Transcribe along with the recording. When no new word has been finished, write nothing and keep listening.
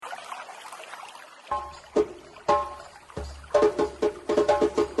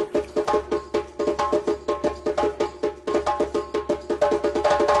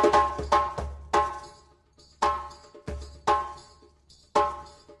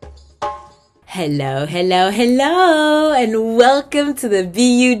Hello, hello, hello, and welcome to the Be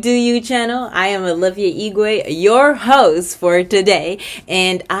You Do You channel. I am Olivia Igwe, your host for today,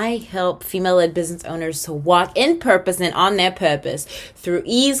 and I help female-led business owners to walk in purpose and on their purpose through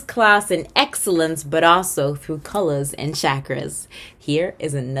ease, class, and excellence, but also through colors and chakras. Here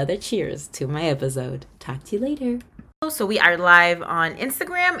is another cheers to my episode. Talk to you later. So we are live on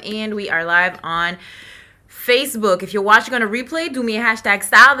Instagram and we are live on Facebook. If you're watching on a replay, do me a hashtag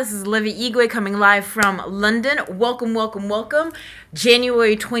style. This is Olivia Igwe coming live from London. Welcome, welcome, welcome.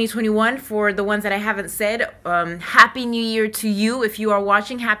 January 2021. For the ones that I haven't said, Happy New Year to you. If you are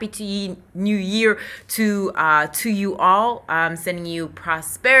watching, Happy New Year to you all. I'm sending you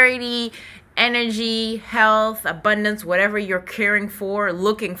prosperity, energy, health, abundance, whatever you're caring for,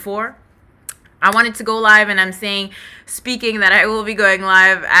 looking for. I wanted to go live, and I'm speaking that I will be going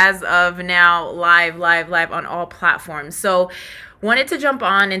live as of now, live on all platforms. So wanted to jump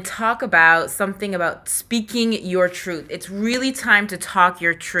on and talk about something about speaking your truth. It's really time to talk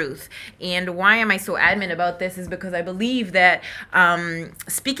your truth. And why am I so adamant about this is because I believe that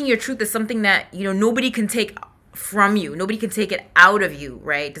speaking your truth is something that, nobody can take from you. Nobody can take it out of you,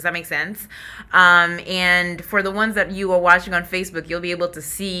 right? Does that make sense? And for the ones that you are watching on Facebook, you'll be able to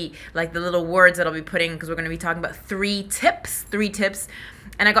see like the little words that I'll be putting, because we're going to be talking about three tips.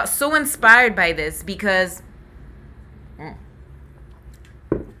 And I got so inspired by this because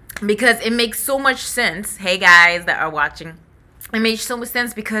it makes so much sense. Hey guys that are watching, it makes so much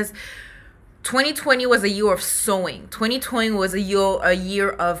sense because 2020 was a year of sowing. 2020 was a year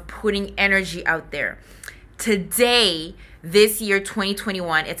of putting energy out there. Today, this year,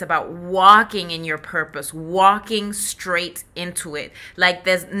 2021, it's about walking in your purpose, walking straight into it. Like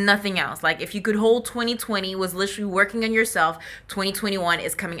there's nothing else. Like if you could hold 2020 was literally working on yourself, 2021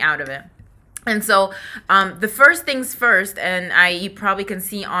 is coming out of it. And so the first things first, and you probably can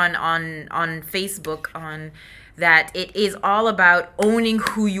see on Facebook on that it is all about owning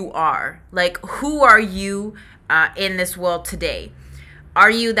who you are. Like who are you in this world today? Are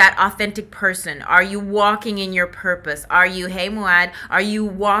you that authentic person? Are you walking in your purpose? Are you, hey Muad, are you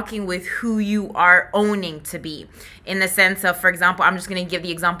walking with who you are owning to be? In the sense of, for example, I'm just going to give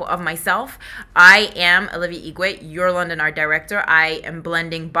the example of myself. I am Olivia Igwe, your London art director. I am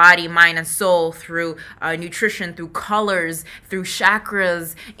blending body, mind, and soul through nutrition, through colors, through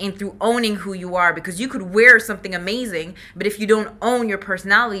chakras, and through owning who you are. Because you could wear something amazing, but if you don't own your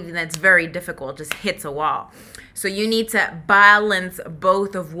personality, then it's very difficult. It just hits a wall. So you need to balance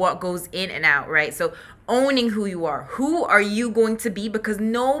both of what goes in and out, right? So owning who you are. Who are you going to be? Because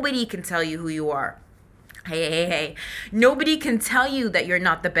nobody can tell you who you are. Hey. Nobody can tell you that you're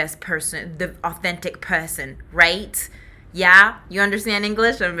not the best person, the authentic person, right? Yeah? You understand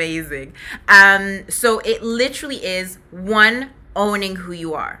English? Amazing. So it literally is one, owning who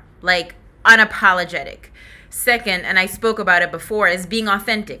you are. Like unapologetic. Second, and I spoke about it before, is being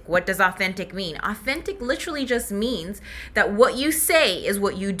authentic. What does authentic mean? Authentic literally just means that what you say is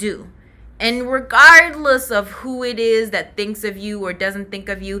what you do. And regardless of who it is that thinks of you or doesn't think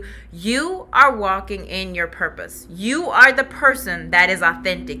of you, you are walking in your purpose. You are the person that is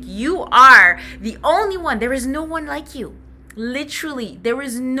authentic. You are the only one. There is no one like you. Literally, there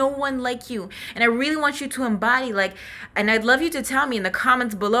is no one like you. And I really want you to embody, and I'd love you to tell me in the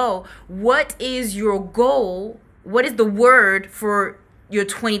comments below, what is your goal? What is the word for your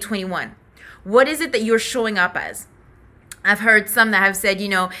 2021? What is it that you're showing up as? I've heard some that have said,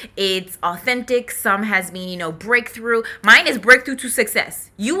 it's authentic. Some has been, breakthrough. Mine is breakthrough to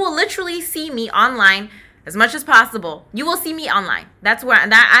success. You will literally see me online as much as possible. You will see me online. That's where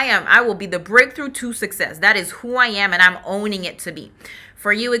I am. I will be the breakthrough to success. That is who I am, and I'm owning it to be.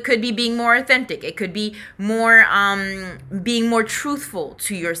 For you, it could be being more authentic. It could be more being more truthful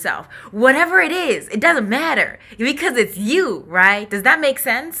to yourself. Whatever it is, it doesn't matter because it's you, right? Does that make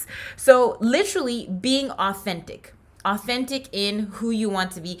sense? So literally being authentic in who you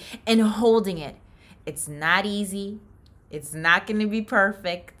want to be and holding it. It's not easy. It's not going to be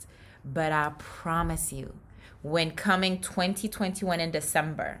perfect. But I promise you, when coming 2021 in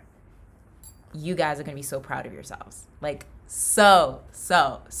December, you guys are going to be so proud of yourselves. Like so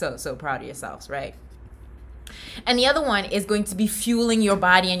proud of yourselves, right? And the other one is going to be fueling your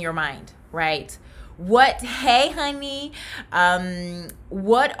body and your mind, right? Hey honey,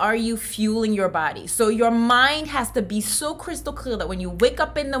 what are you fueling your body? So your mind has to be so crystal clear that when you wake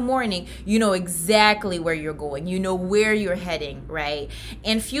up in the morning, you know exactly where you're going, you know where you're heading, right?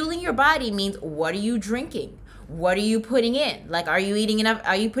 And fueling your body means, what are you drinking? What are you putting in? Like, are you eating enough?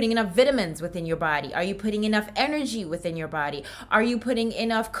 Are you putting enough vitamins within your body? Are you putting enough energy within your body? Are you putting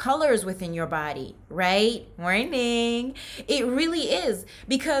enough colors within your body? Right? Morning. It really is,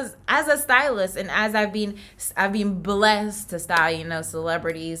 because as a stylist, and as I've been blessed to style,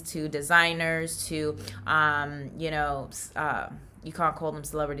 celebrities, to designers, to you can't call them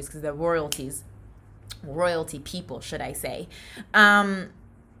celebrities because they're royalty people, should I say.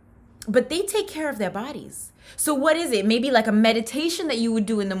 But they take care of their bodies. So what is it? Maybe like a meditation that you would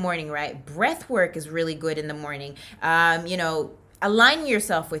do in the morning, right? Breath work is really good in the morning. Aligning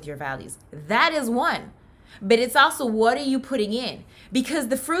yourself with your values. That is one. But it's also, what are you putting in? Because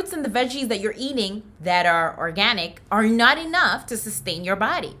the fruits and the veggies that you're eating that are organic are not enough to sustain your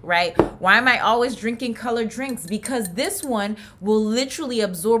body, right? Why am I always drinking colored drinks? Because this one will literally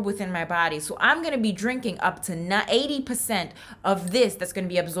absorb within my body. So I'm going to be drinking up to 80% of this that's going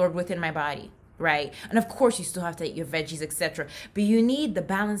to be absorbed within my body, right? And of course, you still have to eat your veggies, etc. But you need the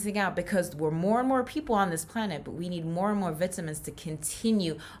balancing out, because we're more and more people on this planet, but we need more and more vitamins to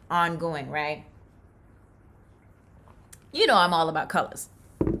continue ongoing, right? I'm all about colors.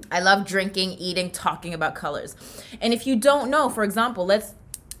 I love drinking, eating, talking about colors. And if you don't know, for example,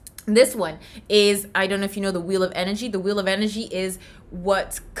 this one is, I don't know if you know the Wheel of Energy. The Wheel of Energy is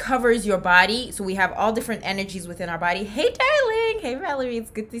what covers your body. So we have all different energies within our body. Hey, darling. Hey, Valerie.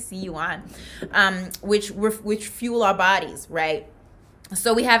 It's good to see you on. Which fuel our bodies, right?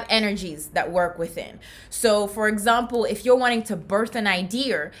 So we have energies that work within. So for example, if you're wanting to birth an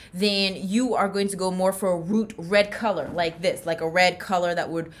idea, then you are going to go more for a root red color, like this, like a red color that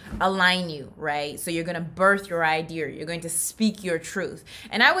would align you, right? So you're going to birth your idea. You're going to speak your truth.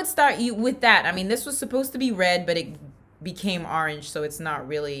 And I would start you with that. I mean, this was supposed to be red, but it became orange. So it's not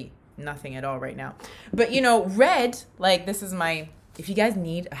really nothing at all right now. But red, like this is if you guys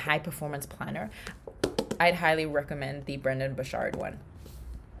need a high performance planner, I'd highly recommend the Brendon Burchard one.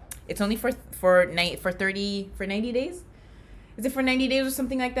 It's only for 90 days. Is it for 90 days or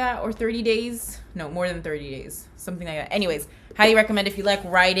something like that? Or 30 days? No, more than 30 days. Something like that. Anyways, highly recommend if you like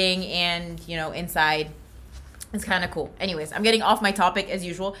writing and, inside. It's kind of cool. Anyways, I'm getting off my topic as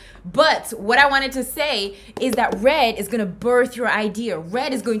usual. But what I wanted to say is that red is going to birth your idea.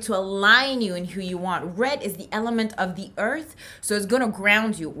 Red is going to align you in who you want. Red is the element of the earth, so it's going to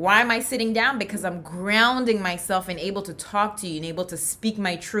ground you. Why am I sitting down? Because I'm grounding myself and able to talk to you and able to speak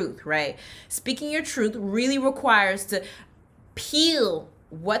my truth, right? Speaking your truth really requires to peel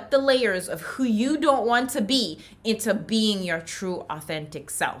what the layers of who you don't want to be into being your true, authentic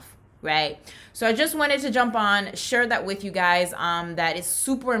self. Right? So I just wanted to jump on, share that with you guys. That is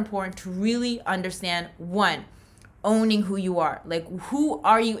super important to really understand. One, owning who you are. Like, who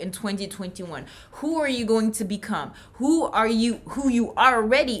are you in 2021? Who are you going to become? Who are you are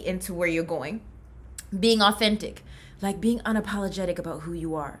already into where you're going? Being authentic. Like, being unapologetic about who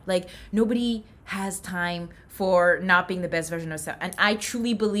you are. Like, nobody has time for not being the best version of yourself. And I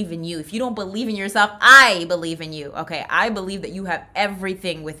truly believe in you. If you don't believe in yourself, I believe in you. Okay? I believe that you have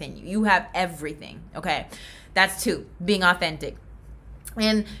everything within you. You have everything. Okay? That's 2, being authentic.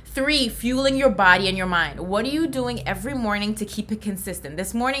 And 3, fueling your body and your mind. What are you doing every morning to keep it consistent?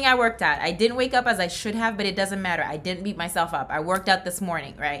 This morning I worked out. I didn't wake up as I should have, but it doesn't matter. I didn't beat myself up. I worked out this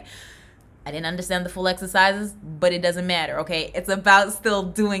morning, right? I didn't understand the full exercises, but it doesn't matter, okay? It's about still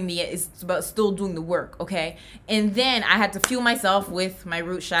doing the work, okay? And then I had to fuel myself with my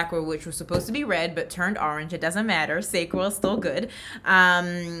root chakra, which was supposed to be red, but turned orange. It doesn't matter. Sacral is still good,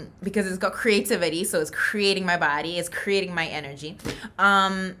 because it's got creativity, so it's creating my body. It's creating my energy.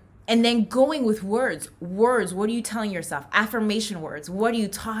 And then going with words. Words, what are you telling yourself? Affirmation words. What are you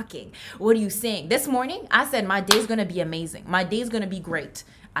talking? What are you saying? This morning, I said my day's going to be amazing. My day's going to be great.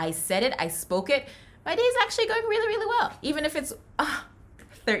 I said it. I spoke it. My day's actually going really, really well. Even if it's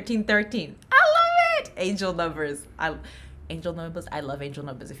 1313. I love it. Angel numbers. I love angel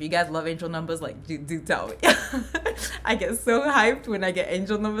numbers. If you guys love angel numbers, like, do tell me. I get so hyped when I get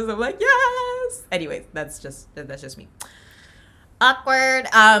angel numbers. I'm like, yes. Anyways, that's just me. Awkward.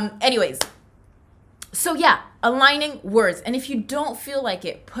 Anyways, so yeah, aligning words. And if you don't feel like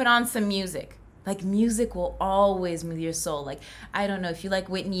it, put on some music. Like, music will always move your soul. Like, I don't know, if you like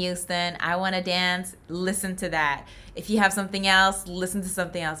Whitney Houston, I Wanna Dance, listen to that. If you have something else, listen to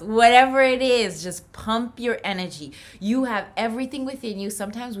something else. Whatever it is, just pump your energy. You have everything within you.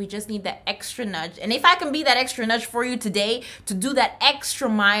 Sometimes we just need that extra nudge. And if I can be that extra nudge for you today to do that extra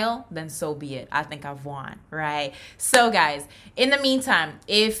mile, then so be it. I think I've won, right? So guys, in the meantime,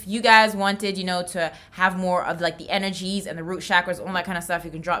 if you guys wanted, to have more of like the energies and the root chakras, all that kind of stuff,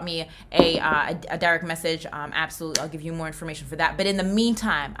 you can drop me a direct message. Absolutely, I'll give you more information for that. But in the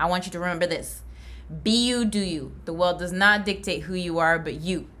meantime, I want you to remember this. Be you, do you. The world does not dictate who you are, but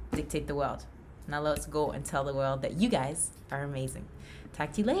you dictate the world. Now let's go and tell the world that you guys are amazing.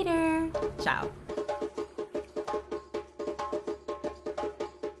 Talk to you later. Ciao.